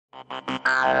Y'all,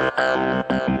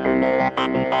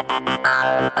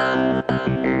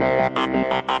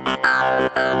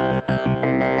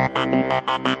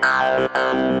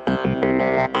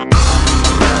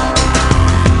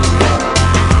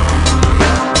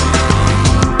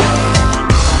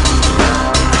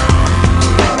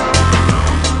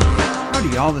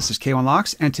 this is K1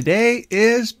 Locks, and today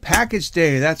is package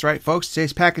day. That's right, folks.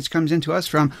 Today's package comes into us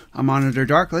from A Monitor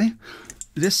Darkly.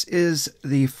 This is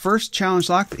the first challenge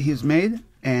lock that he's made,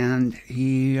 and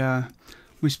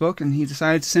we spoke, and he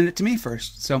decided to send it to me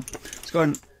first. So let's go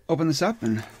ahead and open this up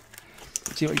and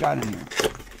see what we got in here.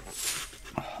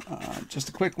 Just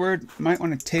a quick word: you might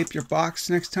want to tape your box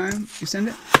next time you send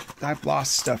it. I've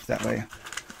lost stuff that way.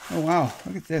 Oh wow!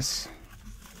 Look at this.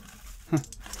 Huh.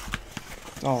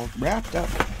 It's all wrapped up.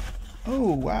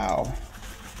 Oh wow!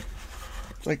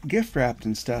 It's like gift wrapped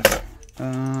and stuff.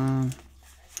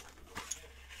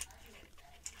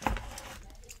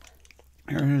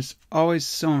 Here's always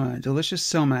SOMA, delicious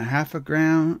SOMA, half a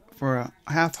gram for a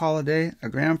half holiday, a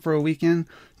gram for a weekend,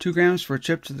 2 grams for a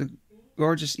trip to the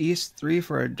gorgeous east, 3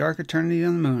 for a dark eternity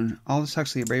on the moon. Aldous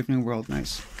Huxley, A Brave New World.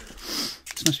 Nice.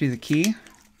 This must be the key.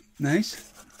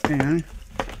 Nice. And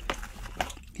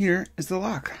here is the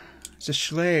lock. It's a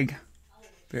Schlag.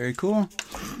 Very cool.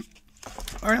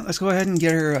 Alright, let's go ahead and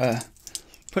get her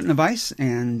put in a vise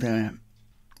and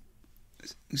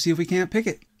see if we can't pick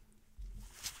it.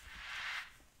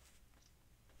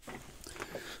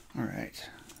 Alright,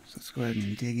 so let's go ahead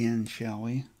and dig in, shall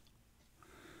we?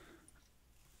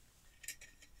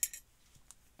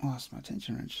 Lost my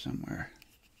tension wrench somewhere.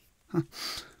 Huh.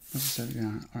 Let's set it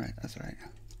down. Alright, that's alright.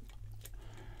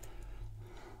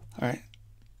 Alright.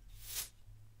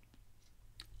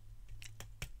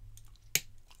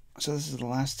 So this is the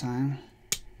last time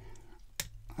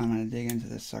I'm going to dig into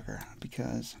this sucker,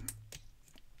 because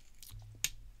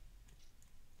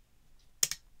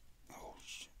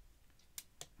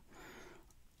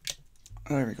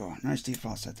oh, there we go. Nice deep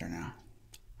falset there now.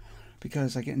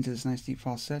 Because I get into this nice deep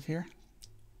falset here.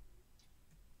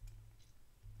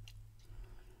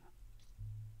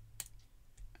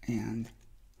 And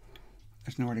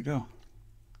there's nowhere to go.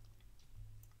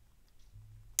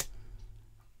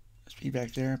 There's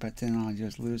feedback there, but then all I do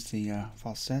is lose the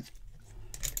falset.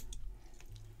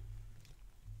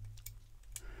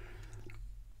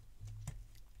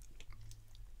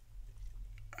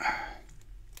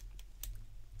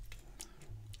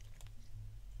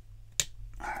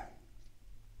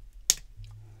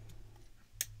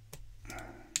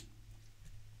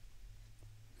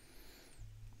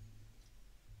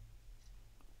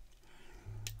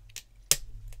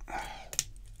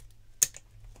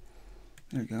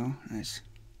 There we go. Nice.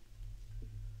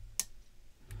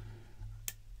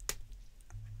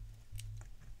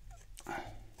 Now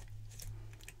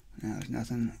there's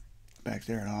nothing back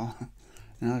there at all.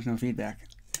 Now there's no feedback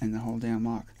in the whole damn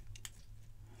lock.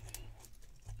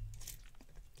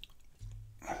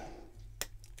 I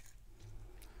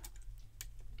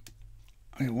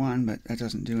hit one, but that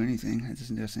doesn't do anything. It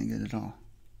doesn't do us any good at all.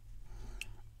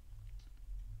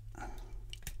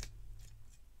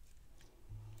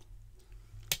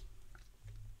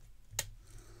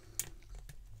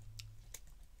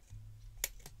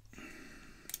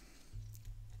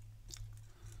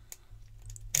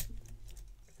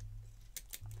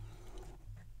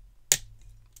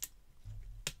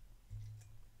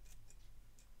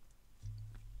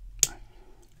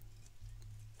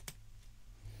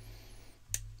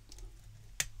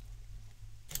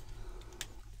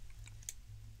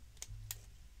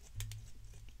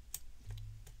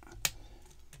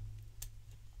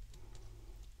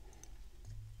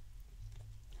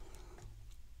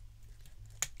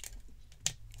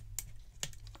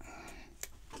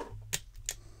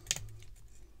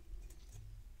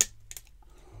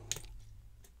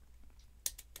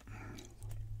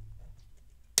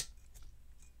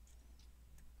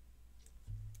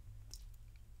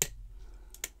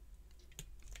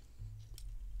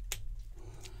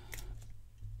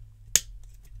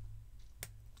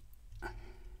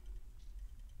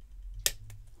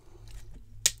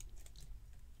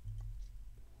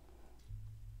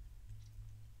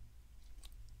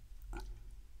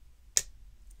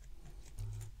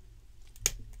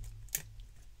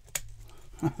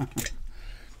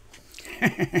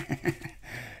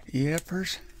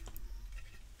 Yepers.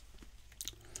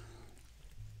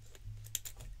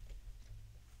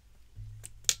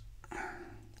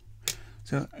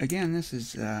 So again, this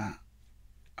is A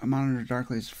Monitor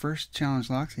Darkly's first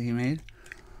challenge lock that he made,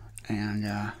 and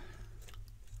at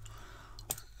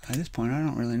this point I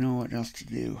don't really know what else to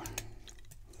do.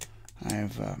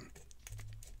 I've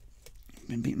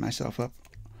been beating myself up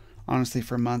honestly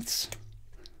for months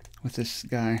with this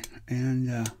guy,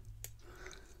 and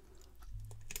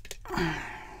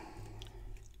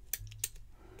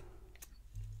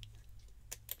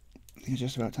it's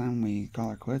just about time we call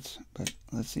her quits, but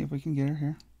let's see if we can get her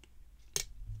here.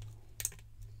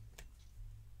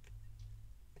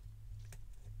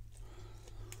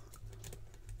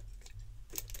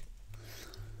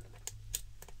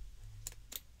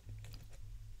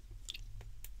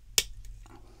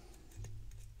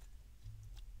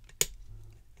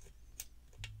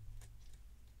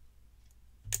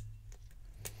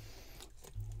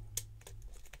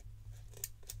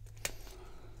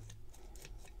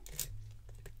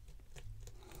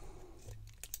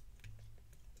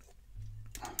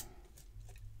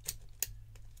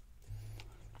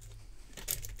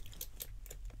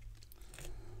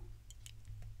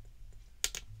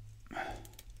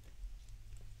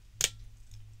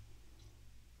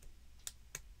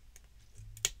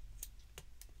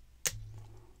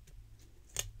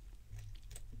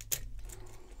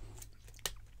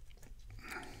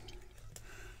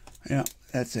 Yeah,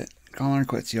 that's it. Calling her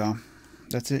quits, y'all.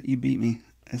 That's it. You beat me.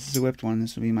 This is a whipped one.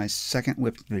 This will be my second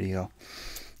whipped video.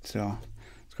 So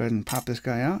let's go ahead and pop this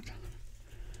guy out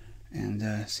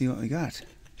and see what we got,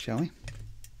 shall we?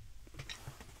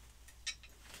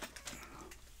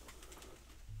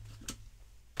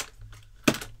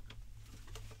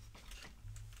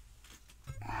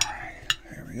 Alright,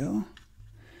 there we go.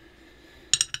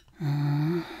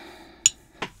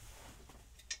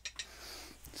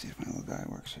 Let's see if my little guy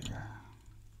works here.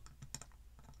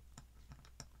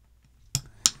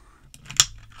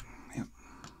 Yep.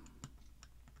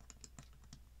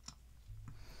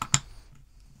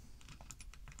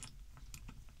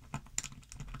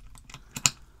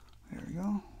 There we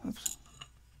go. Oops.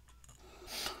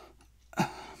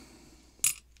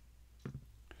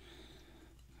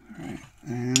 Alright,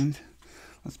 and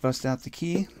let's bust out the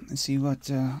key and see what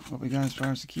we got as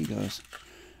far as the key goes.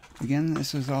 Again,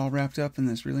 this is all wrapped up in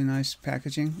this really nice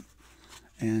packaging,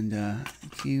 and the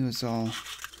key was all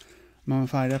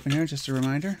mummified up in here, just a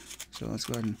reminder. So let's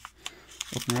go ahead and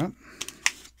open her up.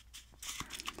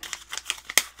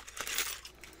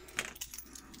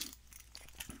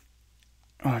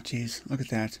 Oh, geez, look at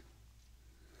that.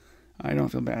 I don't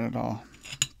feel bad at all.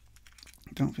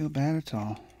 Don't feel bad at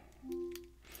all.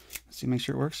 Let's see, make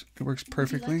sure it works. It works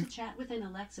perfectly. Would you like to chat with an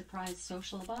Alexa Prize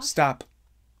social bot? Stop.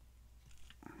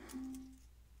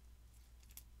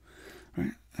 All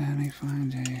right, let me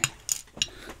find a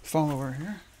follower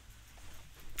here.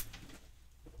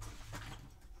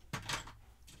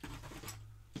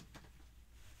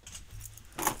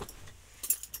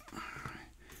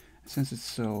 Since it's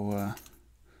so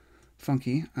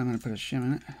funky, I'm going to put a shim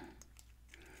in it.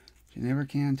 You never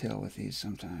can tell with these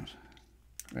sometimes,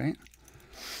 right?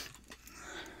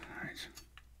 All right.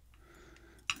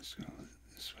 Let's go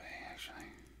this way, actually.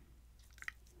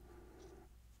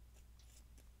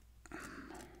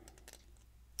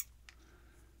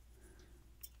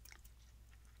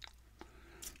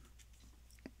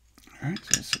 All right,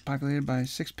 so it's populated by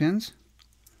 6 pins.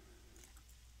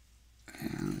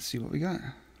 And let's see what we got.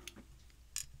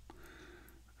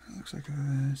 It looks like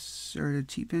a serrated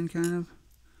T-pin kind of.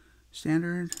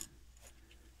 Standard.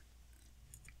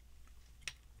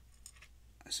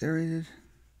 Serrated.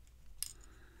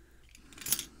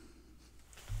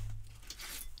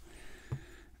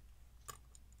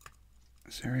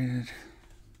 Serrated.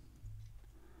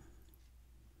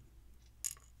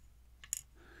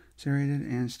 Serrated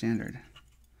and standard.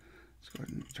 Let's go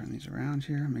ahead and turn these around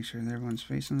here. Make sure that everyone's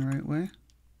facing the right way.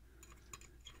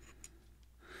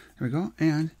 There we go.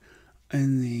 And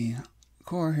in the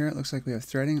core here, it looks like we have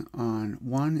threading on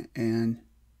 1 and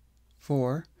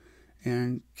 4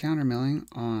 and counter milling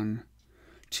on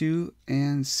 2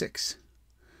 and 6.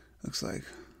 Looks like.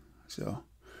 So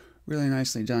really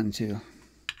nicely done too.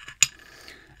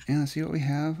 And let's see what we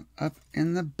have up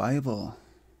in the Bible.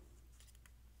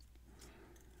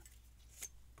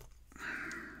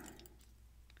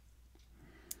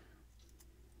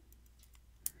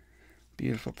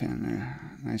 Beautiful pin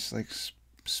there. Nice like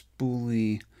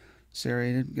spoolie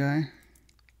serrated guy.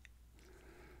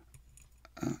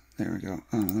 There we go.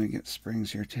 Oh, let me get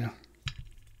springs here too.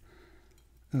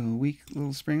 A weak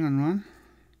little spring on 1.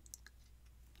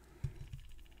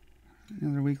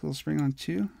 Another weak little spring on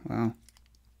 2. Wow.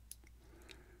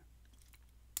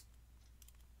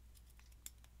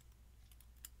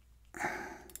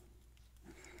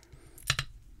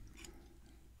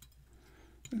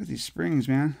 Look at these springs,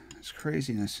 man. It's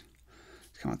craziness.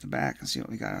 Let's come out the back and see what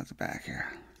we got out the back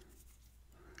here.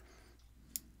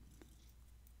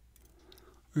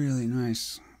 Really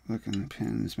nice looking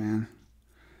pins, man.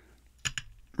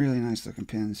 Really nice looking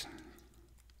pins.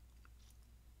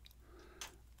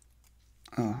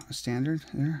 Oh, a standard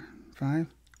there, 5.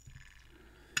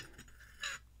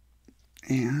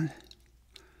 And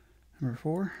number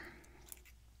 4.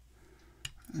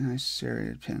 A nice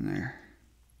serrated pin there.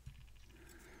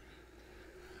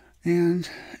 And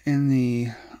in the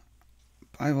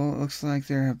Bible, it looks like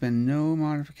there have been no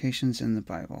modifications in the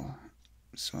Bible.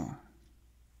 So,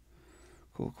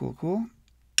 cool, cool, cool.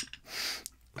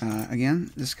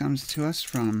 Again, this comes to us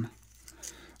from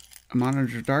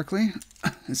Monitor Darkly.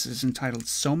 This is entitled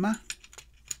SOMA.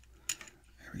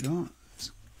 There we go.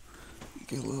 Let's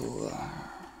get a little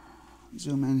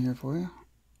zoom in here for you.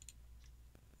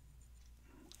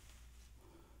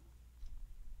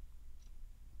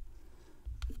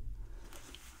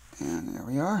 And there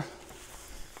we are.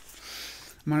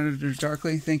 Monitor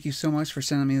Darkly, thank you so much for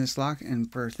sending me this lock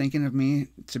and for thinking of me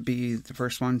to be the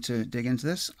first one to dig into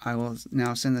this. I will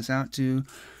now send this out to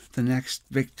the next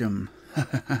victim.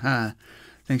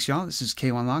 Thanks, y'all. This is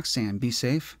K1 Lock saying be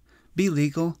safe, be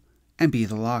legal, and be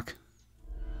the lock.